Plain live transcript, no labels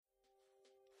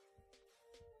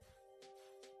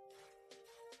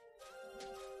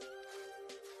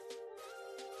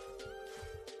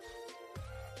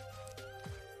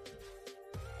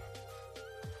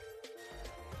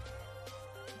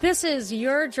This is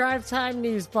your Drive Time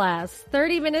News Blast.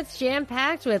 30 minutes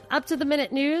jam-packed with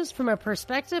up-to-the-minute news from a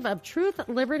perspective of truth,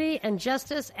 liberty, and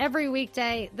justice every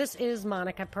weekday. This is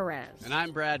Monica Perez. And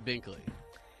I'm Brad Binkley.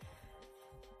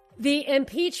 The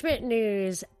impeachment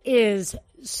news is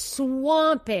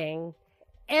swamping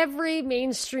every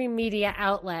mainstream media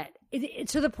outlet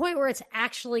to the point where it's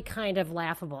actually kind of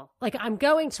laughable. Like, I'm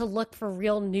going to look for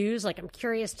real news. Like, I'm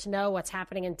curious to know what's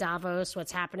happening in Davos,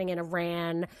 what's happening in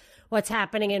Iran, what's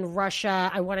happening in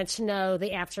Russia. I wanted to know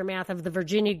the aftermath of the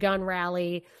Virginia gun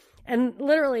rally. And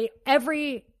literally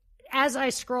as I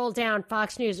scrolled down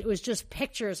Fox News, it was just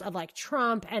pictures of like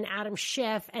Trump and Adam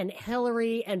Schiff and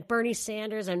Hillary and Bernie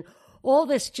Sanders and all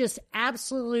this just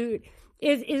absolute.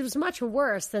 It was much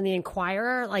worse than the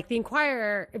Inquirer. Like the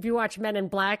Inquirer, if you watch Men in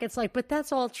Black, it's like, but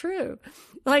that's all true.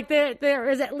 Like there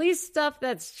is at least stuff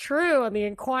that's true on the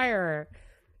Inquirer.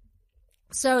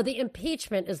 So the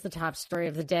impeachment is the top story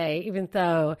of the day, even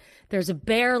though there's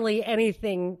barely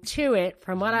anything to it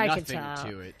from what I could tell.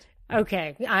 Nothing to it.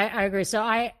 Okay, I agree.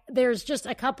 So there's just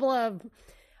a couple of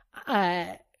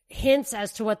hints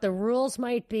as to what the rules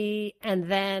might be, and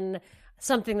then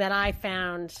something that I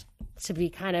found to be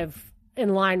kind of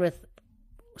in line with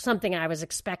something I was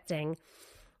expecting.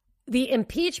 The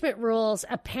impeachment rules,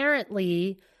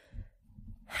 apparently,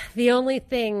 the only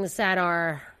things that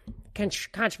are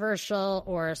controversial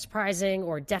or surprising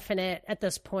or definite at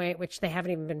this point, which they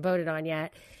haven't even been voted on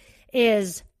yet,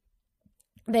 is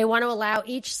they want to allow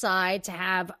each side to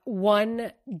have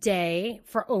 1 day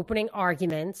for opening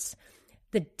arguments.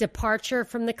 The departure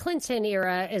from the Clinton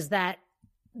era is that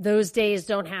those days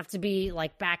don't have to be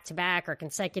like back to back or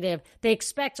consecutive. They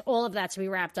expect all of that to be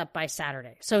wrapped up by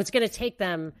Saturday. So it's going to take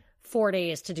them 4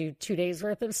 days to do 2 days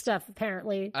worth of stuff,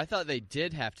 apparently. I thought they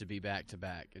did have to be back to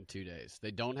back in 2 days.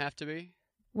 They don't have to be?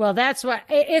 Well, that's what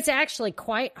it's actually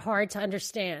quite hard to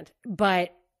understand.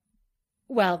 But,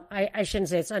 well, I shouldn't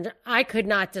say it's I could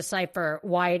not decipher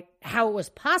how it was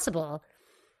possible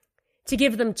to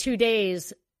give them 2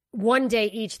 days, 1 day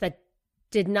each that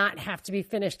did not have to be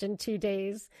finished in 2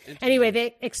 days. Anyway,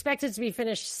 they expect it to be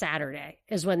finished Saturday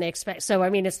is when they expect. So, I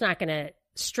mean, it's not going to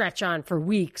stretch on for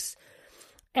weeks.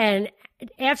 And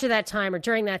after that time or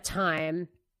during that time,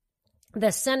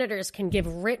 the senators can give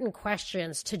written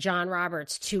questions to John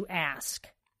Roberts to ask.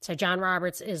 So John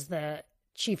Roberts is the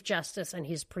Chief Justice and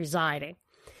he's presiding.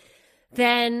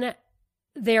 Then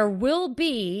there will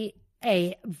be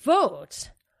a vote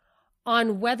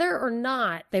on whether or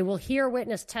not they will hear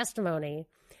witness testimony,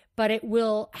 but it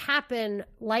will happen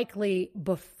likely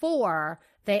before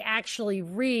they actually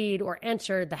read or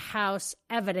enter the House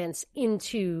evidence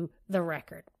into the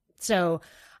record. So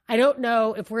I don't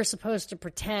know if we're supposed to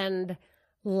pretend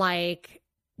like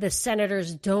the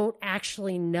senators don't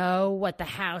actually know what the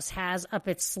House has up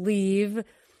its sleeve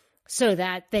so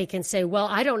that they can say, well,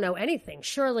 I don't know anything.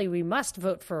 Surely we must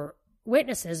vote for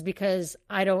witnesses because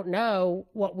I don't know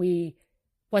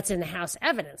what's in the House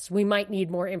evidence. We might need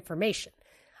more information.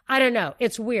 I don't know.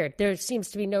 It's weird. There seems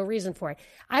to be no reason for it.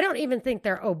 I don't even think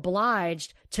they're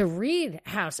obliged to read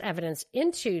House evidence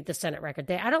into the Senate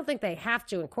record. I don't think they have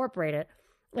to incorporate it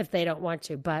if they don't want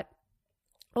to. But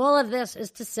all of this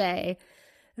is to say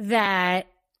that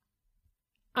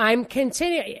I'm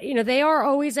continuing. They are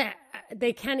always,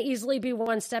 they can easily be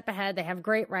one step ahead. They have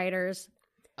great writers.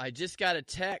 I just got a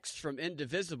text from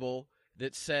Indivisible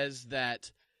that says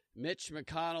that Mitch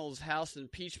McConnell's House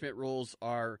impeachment rules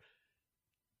are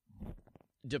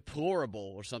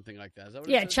deplorable or something like that. Is that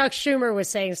what it says? Chuck Schumer was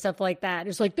saying stuff like that.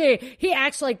 It's like he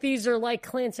acts like these are like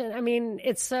Clinton. I mean,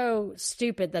 it's so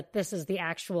stupid that this is the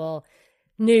actual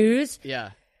news.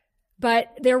 Yeah.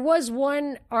 But there was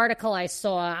one article I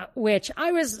saw, which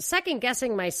I was second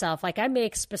guessing myself. Like I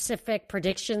make specific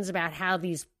predictions about how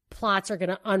these plots are going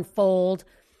to unfold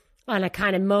on a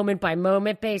kind of moment by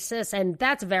moment basis. And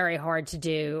that's very hard to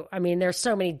do. I mean, there's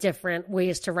so many different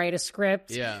ways to write a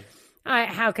script. Yeah.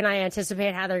 How can I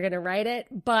anticipate how they're going to write it?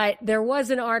 But there was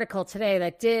an article today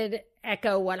that did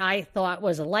echo what I thought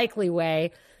was a likely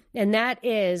way. And that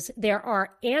is there are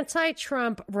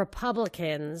anti-Trump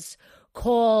Republicans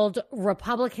called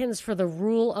Republicans for the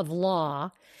Rule of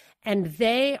Law. And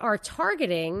they are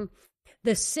targeting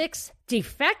the 6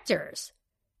 defectors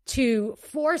to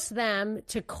force them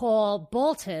to call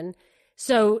Bolton.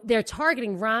 So they're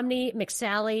targeting Romney,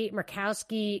 McSally,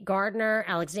 Murkowski, Gardner,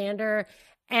 Alexander,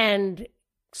 and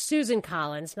Susan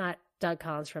Collins, not Doug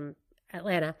Collins from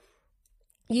Atlanta,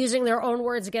 using their own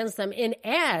words against them in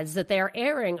ads that they are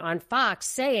airing on Fox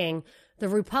saying the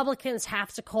Republicans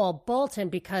have to call Bolton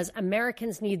because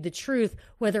Americans need the truth,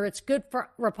 whether it's good for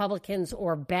Republicans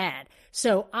or bad.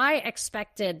 So I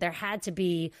expected there had to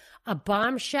be a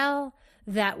bombshell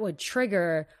that would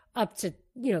trigger up to,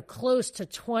 close to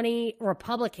 20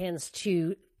 Republicans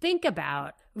to think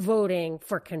about voting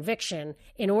for conviction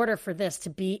in order for this to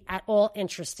be at all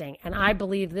interesting. And I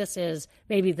believe this is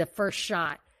maybe the first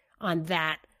shot on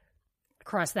that,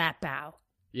 across that bow.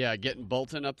 Yeah, getting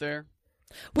Bolton up there.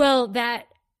 Well, that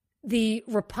the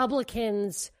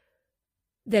Republicans,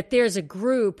 that there's a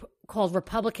group called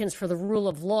Republicans for the Rule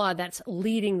of Law that's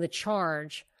leading the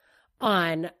charge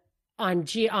on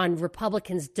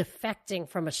Republicans defecting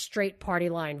from a straight party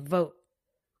line vote.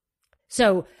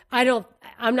 So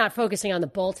I'm not focusing on the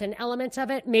Bolton element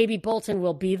of it. Maybe Bolton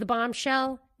will be the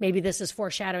bombshell. Maybe this is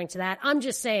foreshadowing to that. I'm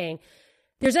just saying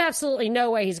there's absolutely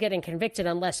no way he's getting convicted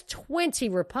unless 20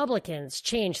 Republicans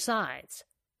change sides.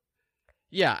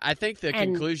 Yeah, I think the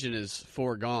conclusion is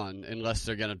foregone unless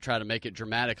they're going to try to make it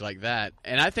dramatic like that.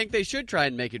 And I think they should try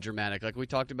and make it dramatic like we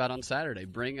talked about on Saturday.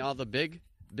 Bring all the big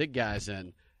guys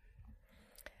in.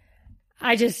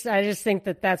 I just think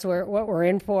that that's what we're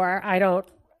in for.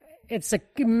 It's a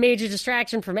major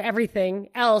distraction from everything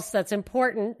else that's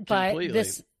important, but Completely.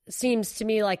 This seems to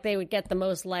me like they would get the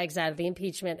most legs out of the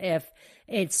impeachment if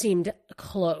it seemed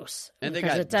close. And they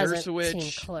got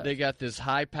Dershowitz. They got this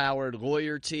high-powered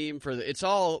lawyer team it's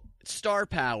all star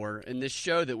power in this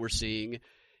show that we're seeing.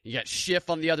 You got Schiff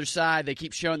on the other side. They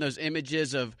keep showing those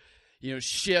images of,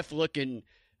 Schiff looking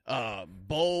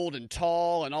bold and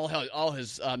tall, and all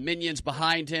his minions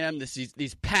behind him.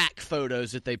 These pack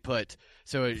photos that they put,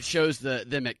 so it shows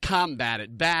them at combat,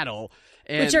 at battle,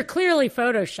 which are clearly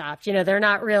photoshopped. They're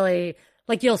not really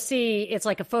like, you'll see it's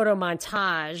like a photo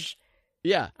montage.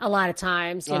 Yeah, a lot of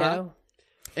times, you know.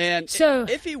 And so,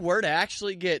 if he were to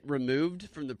actually get removed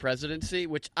from the presidency,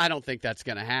 which I don't think that's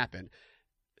going to happen,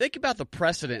 think about the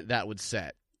precedent that would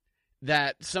set.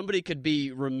 That somebody could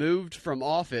be removed from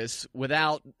office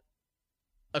without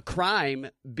a crime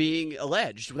being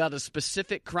alleged, without a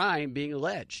specific crime being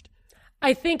alleged.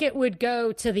 I think it would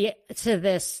go to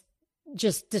this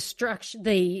just destruction,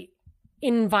 the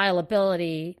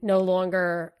inviolability no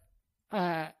longer,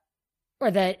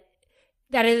 or that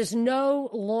it is no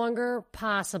longer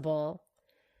possible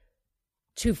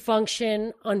to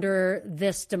function under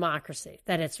this democracy,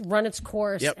 that it's run its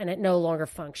course and it no longer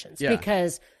functions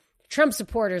because Trump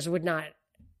supporters would not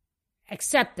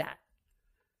accept that.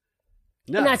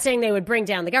 No. I'm not saying they would bring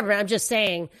down the government. I'm just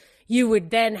saying you would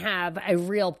then have a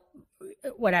real,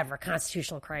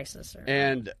 constitutional crisis.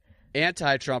 And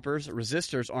anti-Trumpers,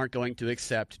 resistors, aren't going to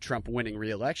accept Trump winning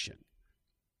re-election.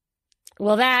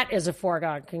 Well, that is a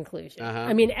foregone conclusion. Uh-huh.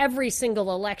 I mean, every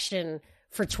single election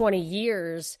for 20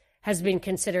 years has been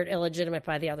considered illegitimate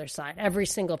by the other side. Every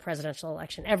single presidential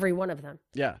election, every one of them.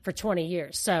 Yeah. For 20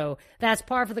 years. So that's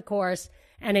par for the course,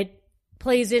 and it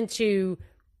plays into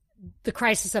the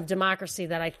crisis of democracy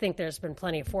that I think there's been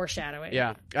plenty of foreshadowing.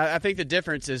 Yeah. I think the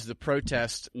difference is the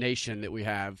protest nation that we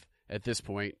have at this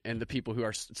point, and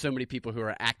so many people who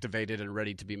are activated and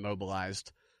ready to be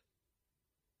mobilized.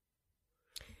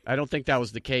 I don't think that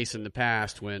was the case in the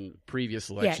past when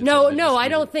previous elections. No, I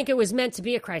don't think it was meant to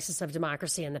be a crisis of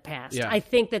democracy in the past. Yeah. I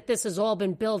think that this has all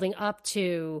been building up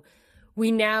to,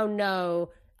 we now know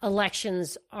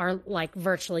elections are like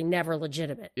virtually never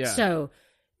legitimate. Yeah.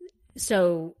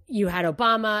 So you had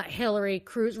Obama, Hillary,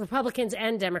 Cruz, Republicans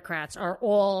and Democrats are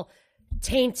all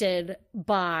tainted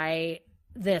by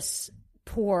this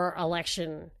poor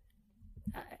election.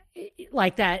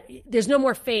 Like that, there's no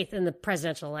more faith in the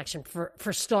presidential election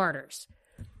for starters.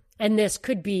 And this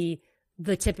could be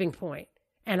the tipping point.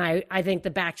 And I think the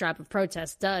backdrop of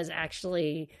protests does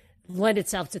actually lend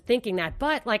itself to thinking that.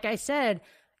 But like I said,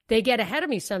 they get ahead of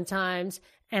me sometimes,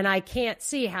 and I can't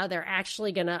see how they're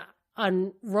actually going to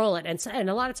unroll it. And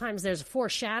a lot of times there's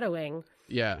foreshadowing.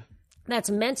 Yeah. That's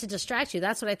meant to distract you.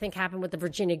 That's what I think happened with the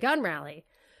Virginia gun rally.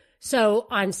 So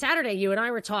on Saturday, you and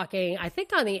I were talking, I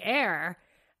think on the air,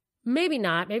 maybe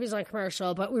not, maybe it's on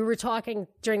commercial, but we were talking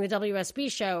during the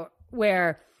WSB show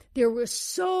where there was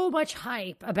so much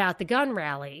hype about the gun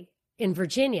rally in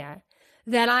Virginia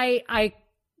that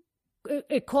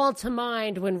it called to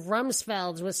mind when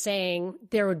Rumsfeld was saying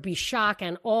there would be shock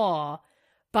and awe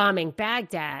bombing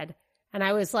Baghdad. And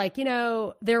I was like,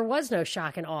 there was no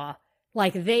shock and awe.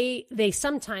 Like they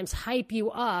sometimes hype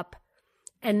you up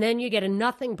and then you get a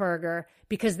nothing burger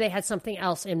because they had something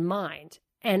else in mind.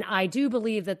 And I do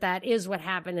believe that is what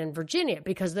happened in Virginia,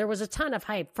 because there was a ton of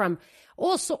hype from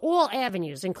also all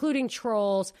avenues, including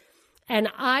trolls. And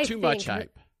I think much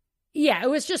hype. Yeah, it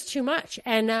was just too much.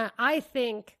 And I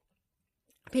think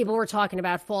people were talking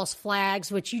about false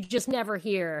flags, which you just never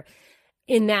hear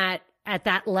at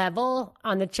that level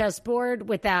on the chessboard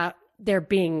without there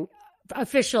being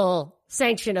official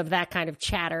sanction of that kind of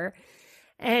chatter.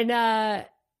 And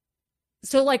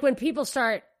so like when people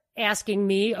start asking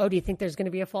me, oh, do you think there's going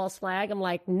to be a false flag? I'm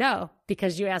like, no,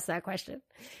 because you asked that question.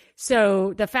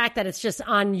 So the fact that it's just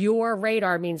on your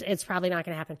radar means it's probably not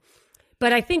going to happen.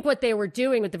 But I think what they were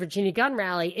doing with the Virginia gun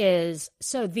rally is,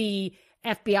 so the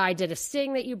FBI did a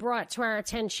sting that you brought to our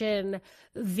attention.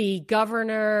 The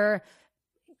governor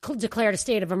declared a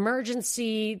state of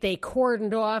emergency. They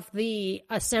cordoned off the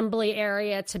assembly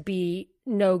area to be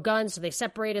no guns. So they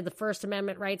separated the First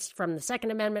Amendment rights from the Second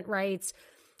Amendment rights.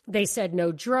 They said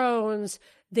no drones.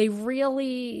 They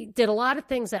really did a lot of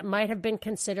things that might have been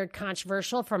considered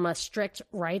controversial from a strict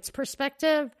rights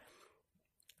perspective.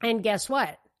 And guess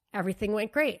what? Everything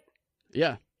went great.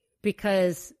 Yeah.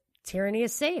 Because tyranny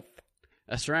is safe.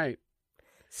 That's right.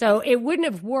 So it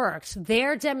wouldn't have worked.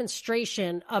 Their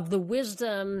demonstration of the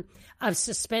wisdom of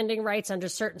suspending rights under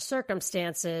certain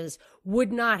circumstances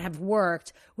would not have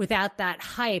worked without that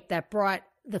hype that brought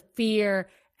the fear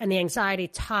and the anxiety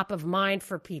top of mind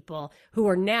for people who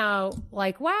are now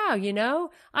like, wow, you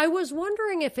know, I was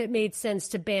wondering if it made sense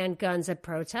to ban guns at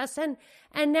protests. And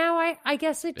now I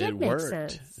guess it did make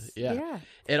sense. Yeah.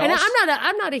 And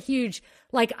I'm not a huge,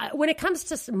 like, when it comes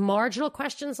to marginal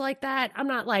questions like that, I'm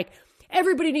not like,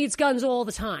 everybody needs guns all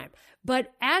the time.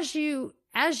 But if you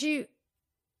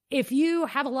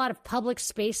have a lot of public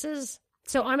spaces,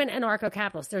 so I'm an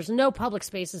anarcho-capitalist, there's no public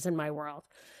spaces in my world,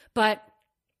 but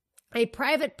a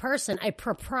private person, a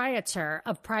proprietor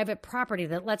of private property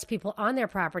that lets people on their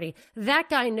property, that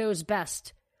guy knows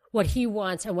best what he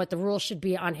wants and what the rules should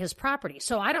be on his property.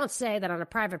 So I don't say that on a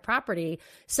private property,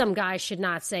 some guy should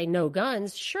not say no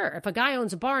guns. Sure, if a guy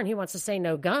owns a bar and he wants to say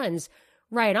no guns,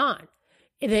 right on.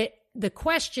 The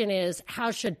question is,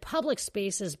 how should public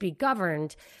spaces be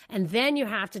governed? And then you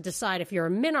have to decide, if you're a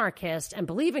minarchist and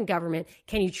believe in government,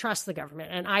 can you trust the government?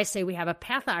 And I say we have a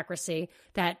pathocracy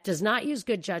that does not use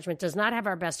good judgment, does not have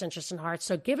our best interests in heart.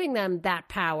 So giving them that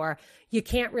power, you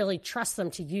can't really trust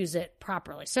them to use it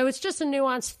properly. So it's just a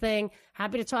nuanced thing.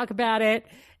 Happy to talk about it.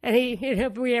 And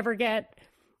if we ever get...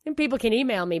 And people can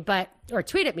email me, or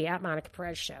tweet at me at Monica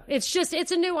Perez Show. It's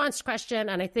a nuanced question,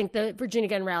 and I think the Virginia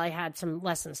gun rally had some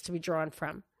lessons to be drawn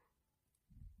from.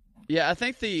 Yeah, I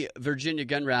think the Virginia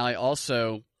gun rally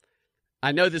also,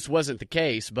 I know this wasn't the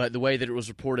case, but the way that it was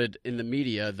reported in the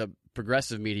media, the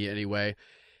progressive media anyway,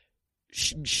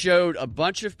 showed a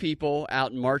bunch of people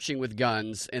out marching with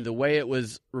guns, and the way it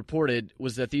was reported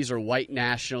was that these are white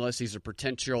nationalists, these are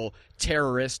potential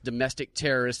terrorists, domestic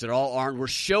terrorists that are all armed. We're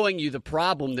showing you the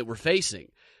problem that we're facing.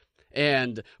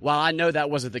 And while I know that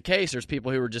wasn't the case, there's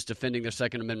people who are just defending their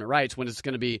Second Amendment rights. When it's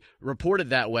going to be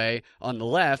reported that way on the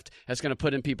left, that's going to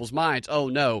put in people's minds, oh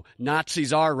no,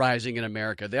 Nazis are rising in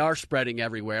America. They are spreading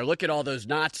everywhere. Look at all those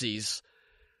Nazis.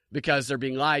 Because they're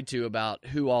being lied to about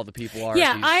who all the people are.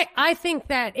 Yeah, I think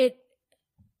that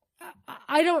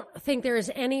I don't think there is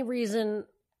any reason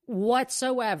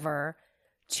whatsoever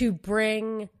to have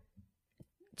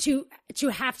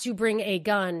to bring a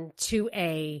gun to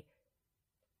an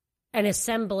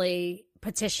assembly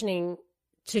petitioning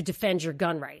to defend your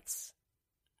gun rights.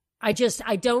 I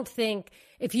don't think,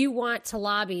 if you want to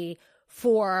lobby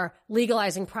for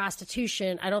legalizing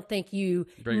prostitution, I don't think you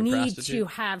need to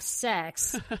have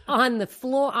sex on the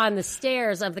floor, on the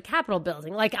stairs of the Capitol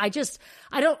building. Like, I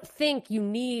don't think you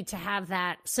need to have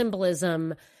that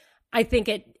symbolism. I think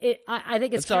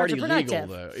it's already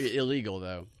counterproductive. illegal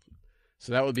though.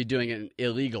 So that would be doing an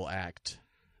illegal act,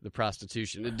 the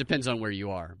prostitution. It depends on where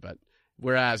you are, but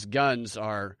whereas guns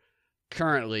are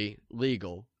currently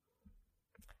legal.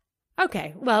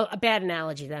 Okay, well, a bad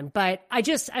analogy then, but I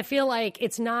feel like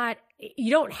it's not,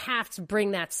 you don't have to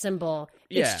bring that symbol.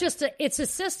 Yeah. It's a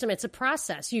system, it's a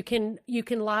process. You can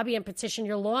lobby and petition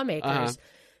your lawmakers.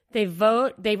 They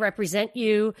vote, they represent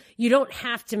you. You don't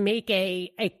have to make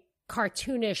a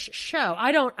cartoonish show.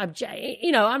 I don't object,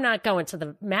 I'm not going to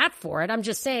the mat for it. I'm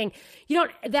just saying,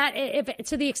 if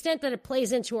to the extent that it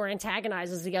plays into or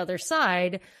antagonizes the other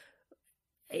side,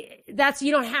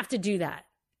 you don't have to do that.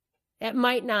 It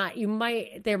might not.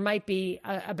 There might be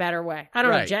a better way. I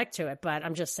don't object to it, but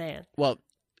I'm just saying. Well,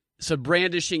 so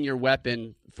brandishing your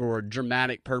weapon for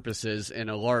dramatic purposes in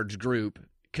a large group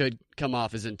could come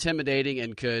off as intimidating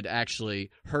and could actually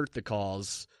hurt the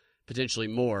cause potentially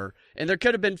more. And there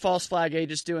could have been false flag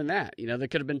agents doing that. There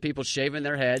could have been people shaving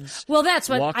their heads. Well, that's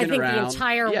what I think around. The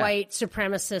entire white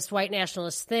supremacist, white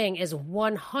nationalist thing is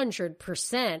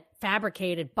 100%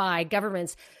 fabricated by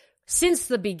governments. Since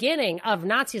the beginning of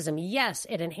Nazism, yes,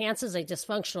 it enhances a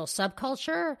dysfunctional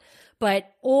subculture, but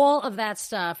all of that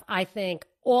stuff, I think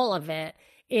all of it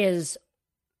is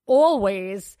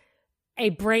always a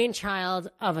brainchild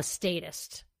of a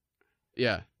statist.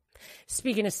 Yeah.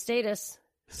 Speaking of status,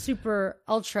 super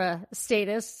ultra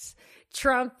statists.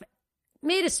 Trump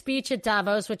made a speech at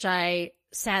Davos, which I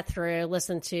sat through,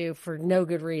 listened to for no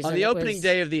good reason. On the opening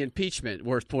day of the impeachment,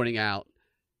 worth pointing out,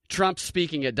 Trump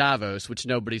speaking at Davos, which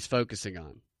nobody's focusing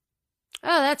on.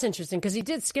 Oh, that's interesting, because he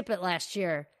did skip it last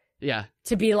year. Yeah.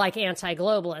 To be like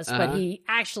anti-globalist, but he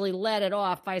actually led it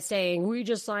off by saying, we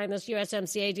just signed this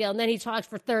USMCA deal. And then he talked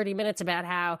for 30 minutes about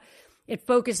how it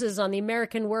focuses on the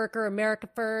American worker, America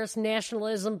first,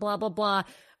 nationalism, blah, blah, blah.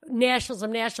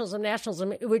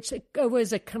 Nationalism, which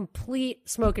was a complete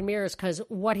smoke and mirrors, because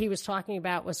what he was talking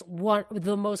about was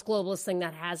the most globalist thing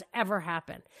that has ever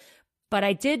happened. But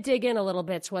I did dig in a little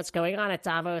bit to what's going on at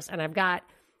Davos, and I've got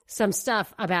some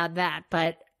stuff about that.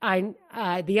 But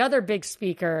the other big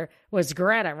speaker was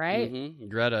Greta, right? Mm-hmm.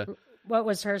 Greta. What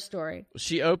was her story?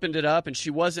 She opened it up, and she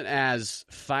wasn't as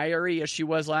fiery as she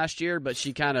was last year, but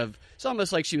she it's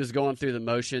almost like she was going through the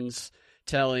motions,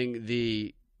 telling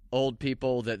the old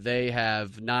people that they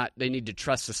need to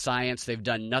trust the science. They've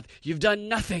done nothing. You've done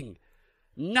nothing.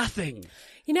 Nothing.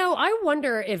 You know, I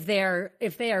wonder if they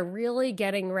are really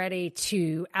getting ready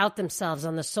to out themselves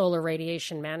on the solar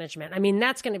radiation management. I mean,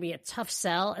 that's going to be a tough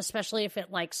sell, especially if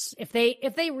if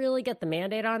they really get the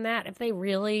mandate on that, if they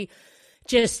really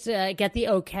just get the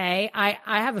okay. I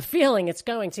have a feeling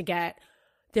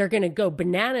they're going to go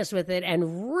bananas with it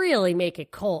and really make it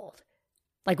cold.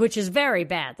 Which is very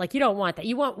bad. You don't want that.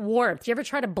 You want warmth. You ever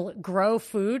try to grow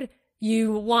food?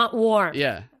 You want warmth.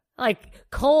 Yeah.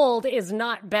 Cold is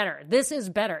not better. This is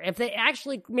better. If they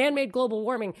actually, man-made global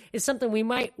warming is something we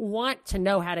might want to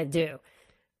know how to do.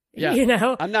 Yeah. You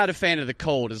know? I'm not a fan of the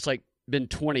cold. It's been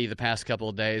 20 the past couple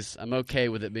of days. I'm okay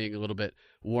with it being a little bit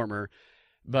warmer.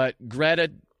 But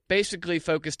Greta basically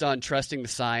focused on trusting the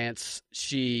science.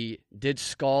 She did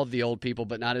scald the old people,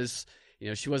 but not as...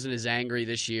 she wasn't as angry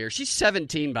this year. She's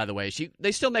 17, by the way.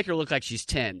 They still make her look like she's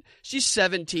 10. She's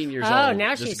 17 years old. Oh,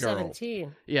 now she's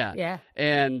 17. Yeah. Yeah.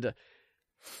 And,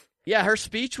 her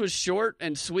speech was short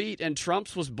and sweet, and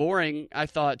Trump's was boring, I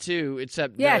thought, too,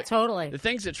 except... Yeah, totally. The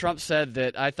things that Trump said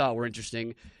that I thought were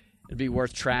interesting, it'd be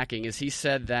worth tracking, is he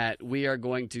said that we are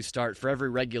going to start, for every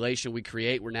regulation we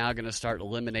create, we're now going to start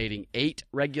eliminating 8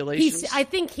 regulations. I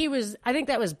think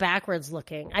that was backwards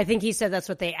looking. I think he said that's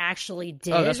what they actually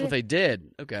did. Oh, that's what they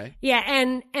did. Okay. Yeah,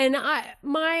 and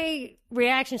my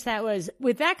reaction to that was,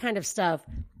 with that kind of stuff,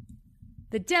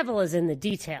 the devil is in the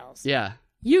details. Yeah.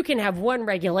 You can have one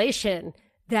regulation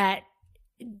that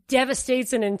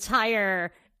devastates an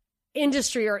entire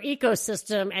industry or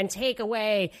ecosystem and take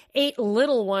away 8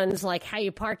 little ones, like how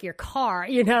you park your car,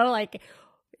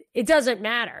 it doesn't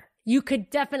matter. You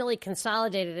could definitely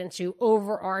consolidate it into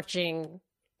overarching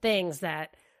things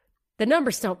that the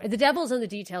numbers don't. The devil's in the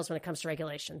details when it comes to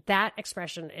regulation. That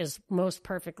expression is most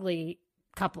perfectly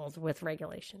coupled with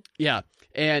regulation. Yeah.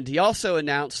 And he also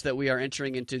announced that we are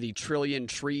entering into the Trillion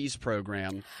Trees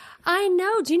program. I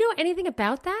know. Do you know anything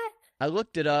about that? I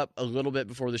looked it up a little bit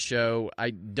before the show.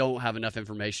 I don't have enough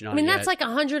information on it yet. That's like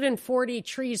 140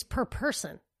 trees per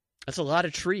person. That's a lot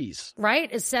of trees. Right?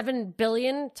 Is 7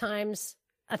 billion times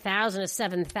 1,000 is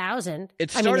 7,000.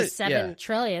 It's 7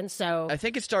 trillion. So I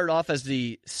think it started off as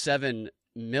the 7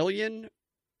 million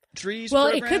trees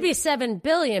Well, program. It could be 7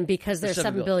 billion because there's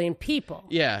 7 billion people.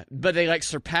 Yeah, but they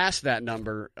surpassed that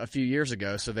number a few years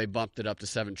ago, so they bumped it up to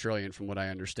 7 trillion from what I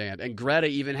understand. And Greta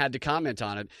even had to comment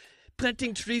on it.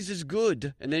 Planting trees is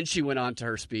good. And then she went on to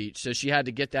her speech, so she had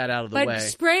to get that out of the way. But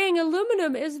spraying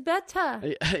aluminum is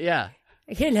better. Yeah.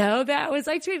 That was,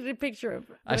 I tweeted a picture of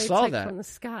I saw that from the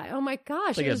sky. Oh my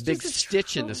gosh. Like it was a big just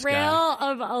stitch in the sky. Trail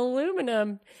of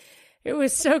aluminum. It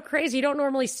was so crazy. You don't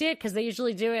normally see it because they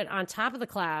usually do it on top of the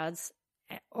clouds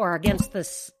or against the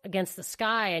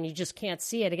sky, and you just can't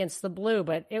see it against the blue,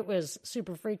 but it was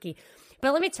super freaky.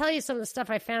 But let me tell you some of the stuff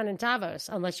I found in Davos,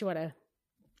 unless you want to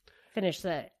finish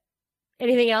that.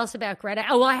 Anything else about Greta?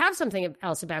 Oh, well, I have something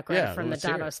else about Greta from the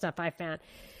Davos stuff I found.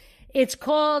 It's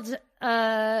called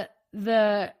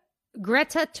the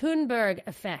Greta Thunberg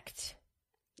effect.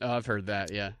 Oh, I've heard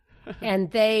that, yeah. And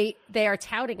they are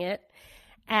touting it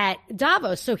at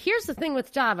Davos. So here's the thing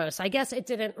with Davos. I guess it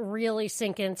didn't really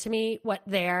sink into me what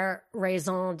their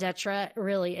raison d'etre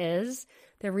really is,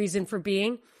 their reason for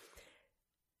being.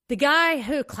 The guy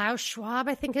who, Klaus Schwab,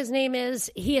 I think his name is,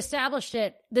 he established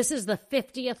it. This is the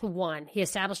 50th one. He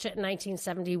established it in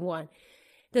 1971.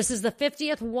 This is the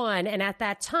 50th one. And at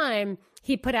that time,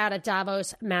 he put out a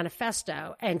Davos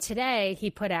manifesto. And today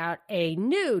he put out a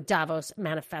new Davos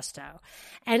manifesto.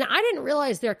 And I didn't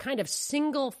realize their kind of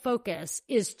single focus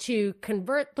is to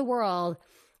convert the world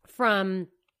from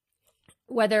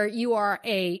whether you are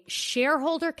a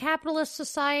shareholder capitalist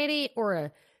society or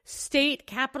a state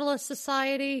capitalist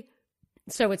society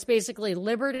So it's basically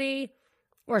liberty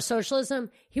or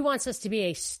socialism. He wants us to be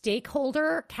a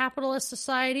stakeholder capitalist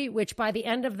society, which by the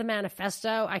end of the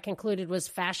manifesto, I concluded was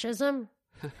fascism.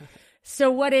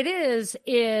 So what it is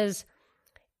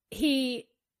he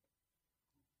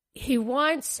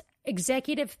wants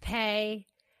executive pay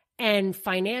and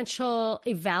financial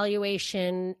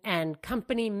evaluation and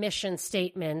company mission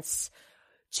statements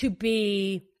to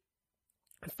be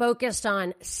focused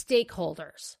on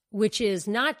stakeholders, which is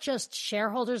not just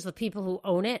shareholders, the people who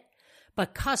own it,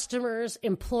 but customers,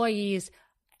 employees,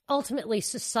 ultimately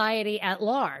society at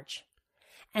large.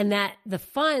 And that the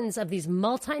funds of these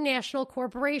multinational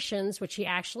corporations, which he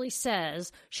actually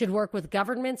says should work with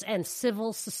governments and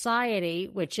civil society,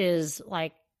 which is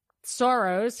like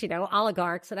Soros,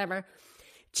 oligarchs, whatever,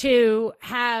 to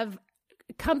have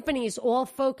companies all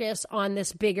focus on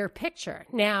this bigger picture.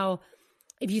 Now,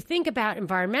 if you think about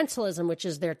environmentalism, which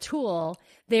is their tool,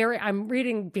 I'm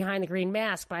reading Behind the Green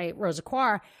Mask by Rosa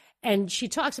Quar, and she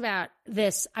talks about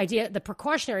this idea, the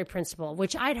precautionary principle,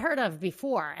 which I'd heard of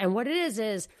before. And what it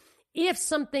is if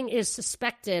something is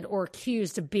suspected or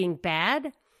accused of being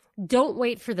bad, don't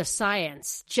wait for the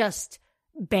science. Just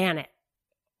ban it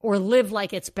or live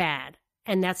like it's bad.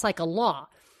 And that's like a law.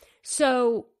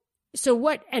 So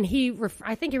what, and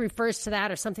I think he refers to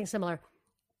that or something similar.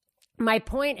 My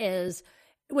point is,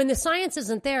 when the science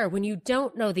isn't there, when you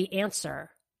don't know the answer,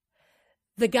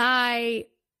 the guy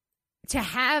to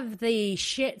have the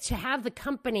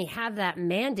company have that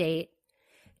mandate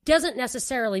doesn't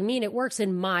necessarily mean it works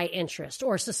in my interest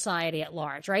or society at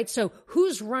large, right? So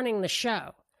who's running the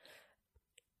show?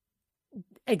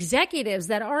 Executives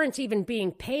that aren't even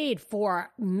being paid for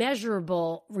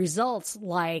measurable results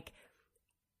like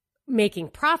making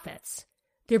profits.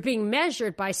 They're being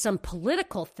measured by some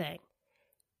political thing.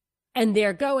 And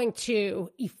they're going to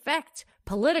effect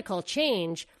political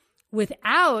change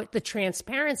without the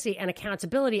transparency and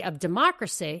accountability of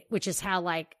democracy, which is how,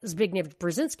 like Zbigniew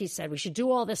Brzezinski said, we should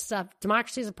do all this stuff.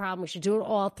 Democracy is a problem. We should do it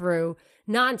all through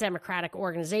non-democratic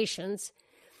organizations.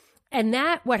 And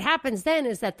what happens then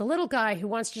is that the little guy who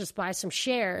wants to just buy some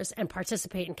shares and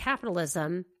participate in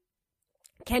capitalism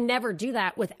can never do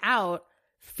that without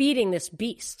feeding this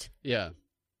beast. Yeah.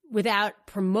 Without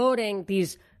promoting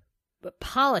these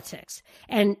politics.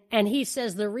 And he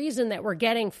says the reason that we're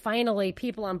getting finally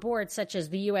people on board, such as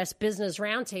the U.S. Business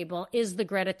Roundtable, is the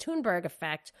Greta Thunberg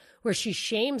effect, where she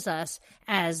shames us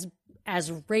as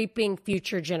raping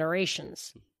future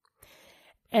generations.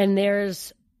 And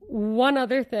there's one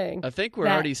other thing. I think we're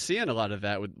already seeing a lot of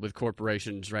that with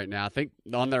corporations right now. I think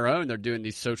on their own, they're doing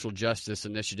these social justice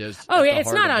initiatives. Oh, yeah,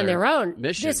 it's not on their own.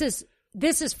 Mission.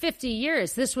 This is 50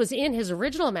 years. This was in his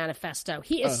original manifesto.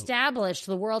 He established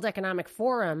the World Economic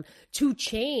Forum to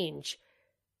change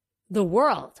the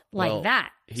world that.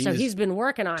 So he's been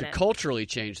working on it. To culturally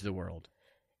change the world.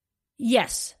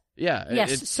 Yes. Yeah.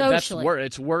 Yes, socially.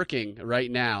 It's working right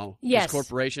now. Yes. These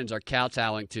corporations are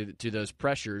kowtowing to those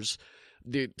pressures.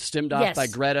 Stemmed off by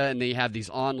Greta, and they have these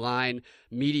online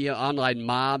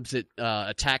mobs that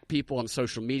attack people on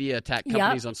social media, attack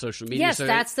companies on social media. Yes, so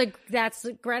that's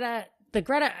the Greta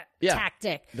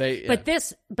tactic.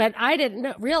 But I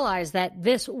didn't realize that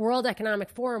this World Economic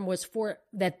Forum was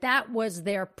that was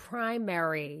their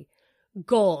primary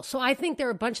goal. So I think there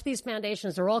are a bunch of these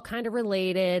foundations. They're all kind of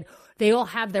related. They all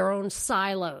have their own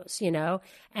silos,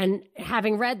 and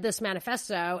having read this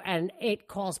manifesto, and it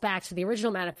calls back to the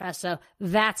original manifesto,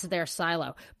 that's their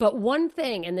silo. But one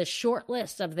thing in this short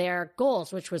list of their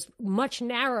goals, which was much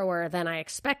narrower than I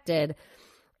expected,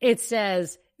 it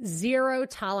says zero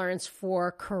tolerance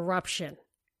for corruption.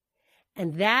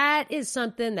 And that is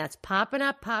something that's popping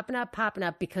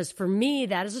up, because for me,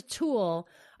 that is a tool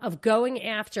of going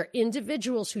after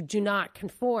individuals who do not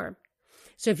conform.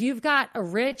 So if you've got a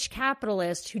rich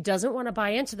capitalist who doesn't want to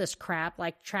buy into this crap,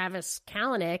 like Travis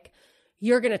Kalanick,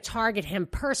 you're going to target him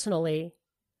personally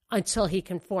until he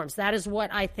conforms. That is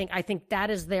what I think. I think that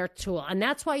is their tool. And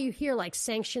that's why you hear like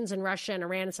sanctions in Russia and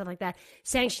Iran and stuff like that,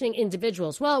 sanctioning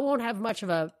individuals. Well, it won't have much of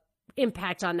a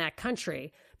impact on that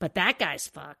country, but that guy's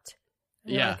fucked.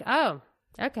 And yeah. Like, oh,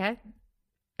 okay.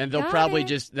 And they'll probably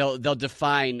they'll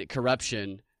define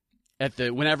corruption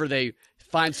whenever they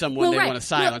find someone they want to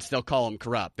silence, they'll call them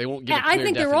corrupt. They won't give a clear I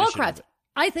think definition. They're all corrupt.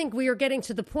 I think we are getting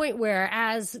to the point where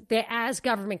as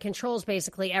government controls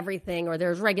basically everything, or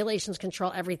there's regulations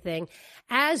control everything,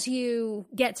 as you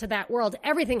get to that world,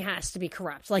 everything has to be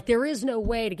corrupt. Like there is no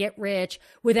way to get rich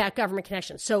without government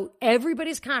connection. So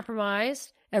everybody's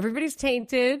compromised, everybody's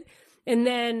tainted, and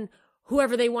then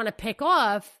whoever they want to pick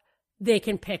off, they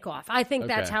can pick off. I think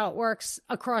that's how it works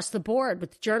across the board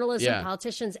with journalism,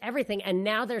 politicians, everything. And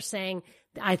now they're saying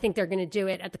I think they're going to do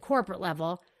it at the corporate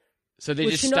level. So they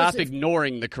just stop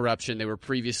ignoring the corruption they were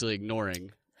previously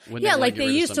ignoring. Yeah, like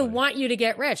they used to want you to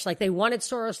get rich. Like they wanted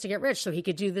Soros to get rich so he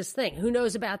could do this thing. Who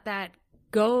knows about that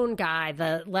Ghosn guy,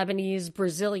 the Lebanese,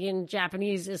 Brazilian,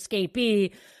 Japanese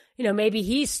escapee? You know, maybe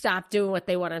he stopped doing what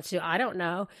they wanted to. I don't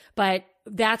know. But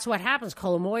that's what happens.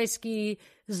 Kolomoisky,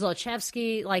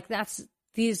 Zlochevsky, like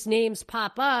these names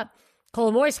pop up.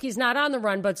 Kolomoisky's not on the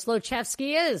run, but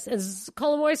Zlochevsky is. And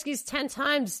Kolomoisky's 10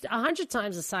 times, 100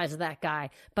 times the size of that guy.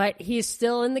 But he's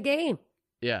still in the game.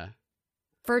 Yeah.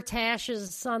 Firtash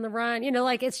is on the run. You know,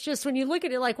 like, it's just when you look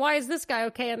at it, like, why is this guy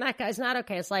okay and that guy's not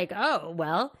okay? It's like, oh,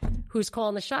 well, who's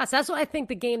calling the shots? That's what I think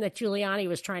the game that Giuliani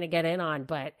was trying to get in on,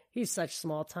 but he's such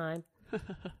small time.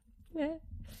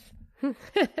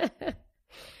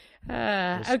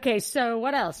 Okay, so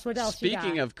what else? What else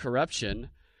Speaking of corruption,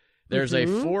 there's a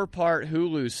 4-part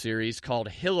Hulu series called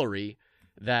Hillary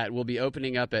that will be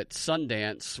opening up at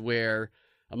Sundance where,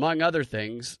 among other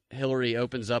things, Hillary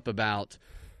opens up about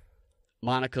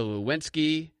Monica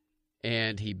Lewinsky,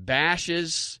 and he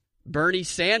bashes Bernie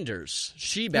Sanders.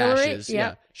 She bashes,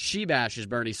 she bashes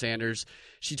Bernie Sanders.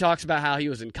 She talks about how he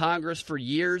was in Congress for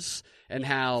years and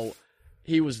how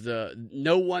he was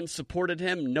no one supported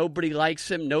him. Nobody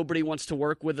likes him. Nobody wants to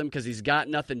work with him because he's got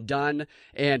nothing done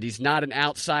and he's not an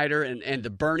outsider. And the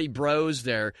Bernie bros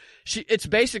it's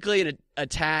basically an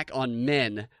attack on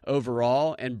men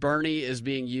overall. And Bernie is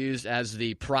being used as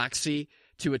the proxy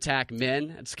to attack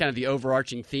men. It's kind of the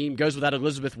overarching theme. Goes with that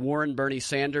Elizabeth Warren, Bernie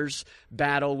Sanders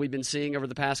battle we've been seeing over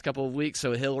the past couple of weeks.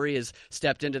 So Hillary has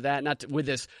stepped into that, with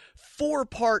this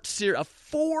 4-part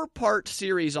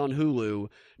series on Hulu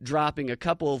dropping a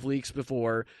couple of weeks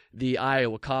before the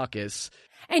Iowa caucus.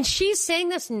 And she's saying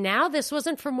this now? This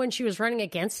wasn't from when she was running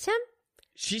against him?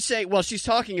 She's saying, well, she's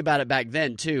talking about it back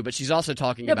then too, but she's also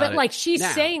talking about it but like she's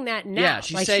now. Saying that now. Yeah,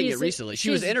 she's saying it recently. She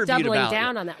was interviewed about doubling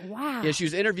down on that. Wow. Yeah, she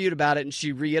was interviewed about it, and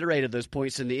she reiterated those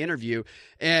points in the interview.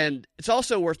 And it's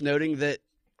also worth noting that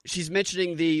she's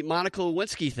mentioning the Monica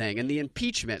Lewinsky thing and the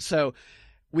impeachment. So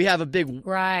we have a big women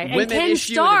and Ken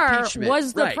issue Starr in impeachment.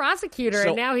 Was the prosecutor,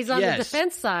 and now he's on the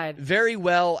defense side. Very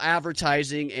well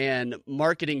advertising and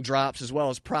marketing drops as well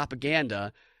as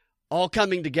propaganda all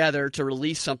coming together to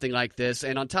release something like this.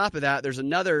 And on top of that, there's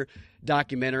another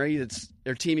documentary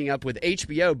they're teaming up with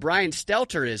HBO. Brian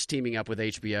Stelter is teaming up with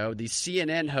HBO, the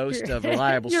CNN host of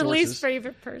Reliable Your Sources. Your least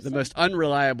favorite person. The most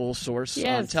unreliable source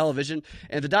on television.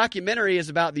 And the documentary is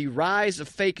about the rise of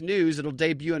fake news. It'll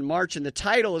debut in March, and the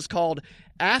title is called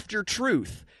After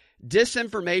Truth: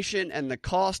 Disinformation and the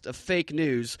Cost of Fake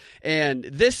News. And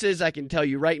this is, I can tell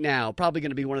you right now, probably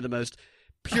going to be one of the most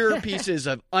pure pieces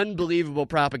of unbelievable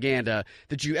propaganda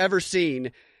that you ever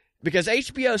seen, because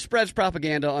HBO spreads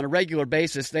propaganda on a regular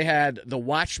basis. They had The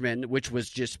Watchmen, which was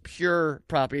just pure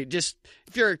propaganda. Just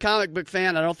if you're a comic book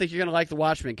fan, I don't think you're going to like The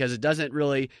Watchmen because it doesn't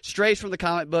really strays from the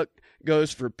comic book,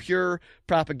 goes for pure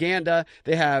propaganda.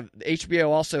 HBO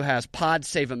also has Pod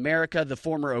Save America, the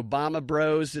former Obama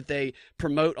bros that they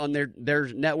promote on their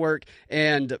network.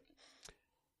 And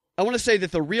I want to say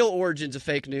that the real origins of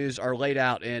fake news are laid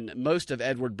out in most of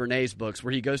Edward Bernay's books,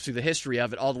 where he goes through the history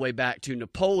of it all the way back to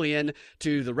Napoleon,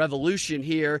 to the Revolution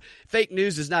here. Fake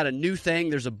news is not a new thing.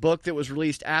 There's a book that was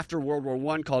released after World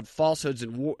War I called Falsehoods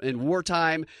in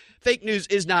Wartime. Fake news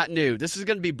is not new. This is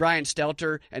going to be Brian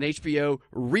Stelter and HBO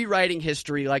rewriting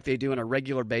history like they do on a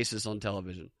regular basis on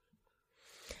television.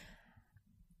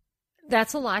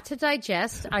 That's a lot to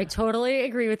digest. I totally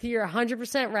agree with you. You're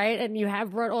 100% right. And you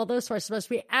have brought all those sources.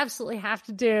 We absolutely have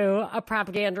to do a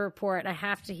propaganda report. I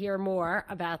have to hear more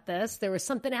about this. There was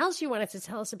something else you wanted to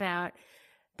tell us about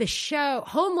the show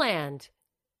Homeland.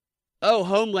 Oh,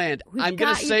 Homeland. I'm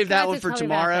going to save that one for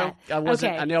tomorrow. I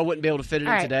know I wouldn't be able to fit it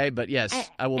in today, but yes,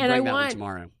 I will bring that one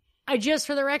tomorrow.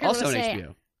 For the record, also on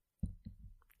HBO.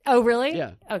 Oh, really?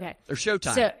 Yeah. Okay. Or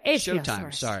Showtime. So HBO,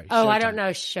 Showtime, sorry. Oh, Showtime. I don't know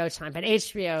Showtime, but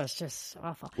HBO is just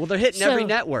awful. Well, they're hitting every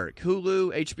network: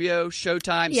 Hulu, HBO,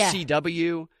 Showtime,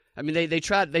 CW. I mean, they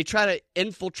try to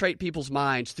infiltrate people's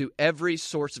minds through every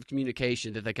source of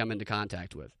communication that they come into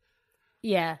contact with.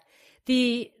 Yeah.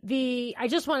 I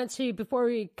just wanted to, before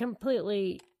we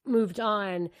completely moved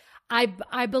on, I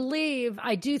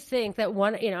do think that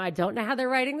I don't know how they're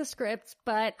writing the scripts,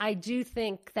 but I do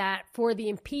think that for the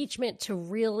impeachment to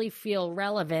really feel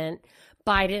relevant,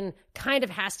 Biden kind of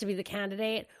has to be the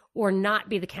candidate or not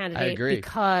be the candidate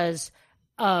because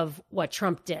of what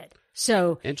Trump did.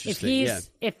 So if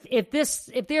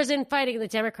there's infighting the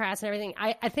Democrats and everything,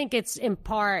 I think it's in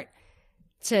part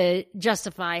to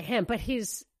justify him, but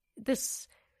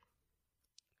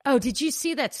oh, did you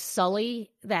see that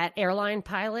Sully, that airline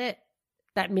pilot,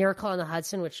 that Miracle on the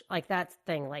Hudson, which like that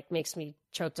thing like makes me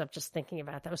choked up just thinking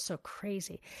about it. That was so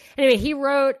crazy. Anyway, he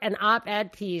wrote an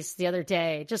op-ed piece the other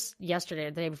day, just yesterday,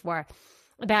 the day before,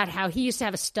 about how he used to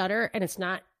have a stutter and it's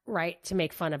not right to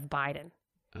make fun of Biden.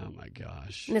 Oh, my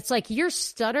gosh. And it's like, your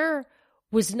stutter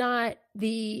was not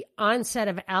the onset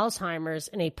of Alzheimer's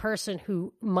in a person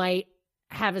who might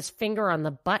have his finger on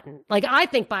the button. Like, I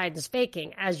think Biden's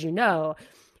faking, as you know,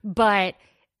 but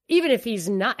even if he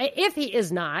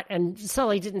is not, and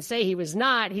Sully didn't say he was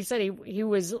not, he said he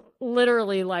was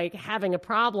literally like having a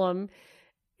problem.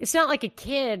 It's not like a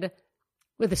kid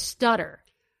with a stutter.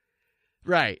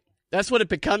 Right. That's what it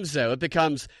becomes, though. It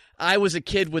becomes, I was a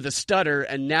kid with a stutter,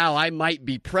 and now I might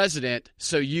be president,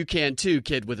 so you can too,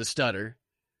 kid with a stutter.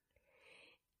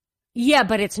 Yeah,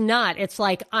 but it's not. It's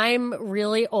like, I'm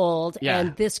really old,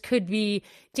 and this could be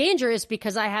dangerous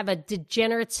because I have a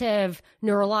degenerative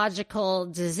neurological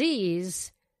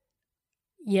disease,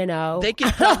 you know. They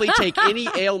can probably take any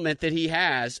ailment that he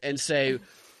has and say,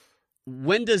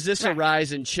 when does this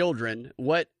arise in children?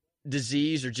 What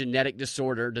disease or genetic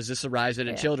disorder does this arise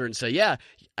in children? And say,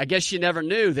 I guess you never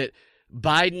knew that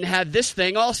Biden had this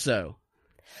thing also.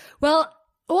 Well,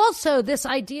 also this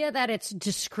idea that it's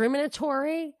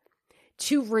discriminatory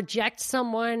to reject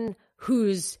someone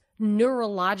who's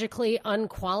neurologically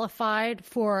unqualified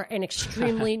for an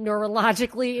extremely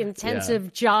neurologically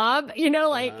intensive job, you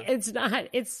know, like it's not,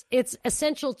 it's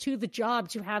essential to the job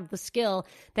to have the skill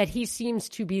that he seems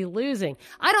to be losing.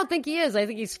 I don't think he is. I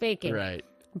think he's faking. Right.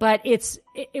 But it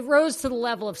rose to the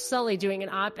level of Sully doing an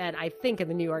op-ed, I think, in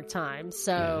the New York Times.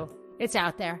 So it's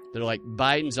out there. They're like,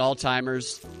 Biden's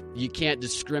Alzheimer's. You can't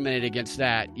discriminate against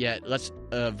that. Yet let's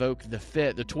evoke the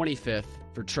 25th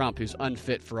for Trump, who's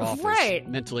unfit for office,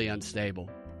 mentally unstable.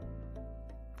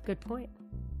 Good point.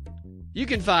 You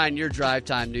can find your Drive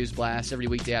Time News Blast every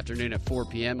weekday afternoon at 4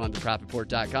 p.m. on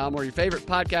thepropreport.com or your favorite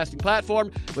podcasting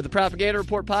platform with the Propaganda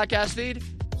Report podcast feed.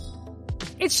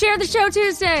 It's Share the Show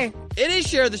Tuesday. It is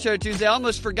Share the Show Tuesday. I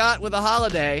almost forgot with a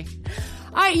holiday.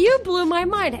 You blew my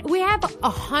mind. We have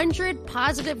 100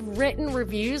 positive written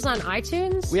reviews on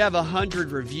iTunes. We have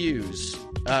 100 reviews.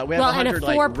 We have 100, and a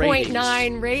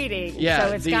 4.9 rating. Yeah,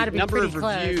 so it's got to be number pretty of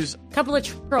close. Reviews. Couple of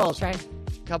trolls, right?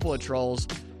 Couple of trolls.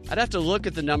 I'd have to look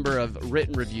at the number of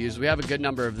written reviews. We have a good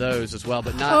number of those as well,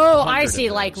 but not. Oh, I see,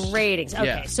 like ratings. Okay,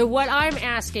 yeah. So what I'm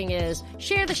asking is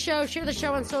share the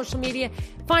show on social media.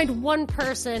 Find one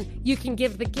person you can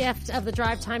give the gift of the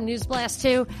Drive Time News Blast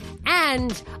to.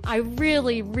 And I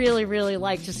really, really, really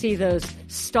like to see those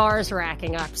stars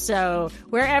racking up. So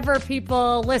wherever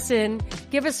people listen,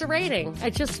 give us a rating.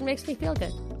 It just makes me feel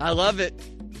good. I love it.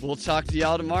 We'll talk to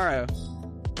y'all tomorrow.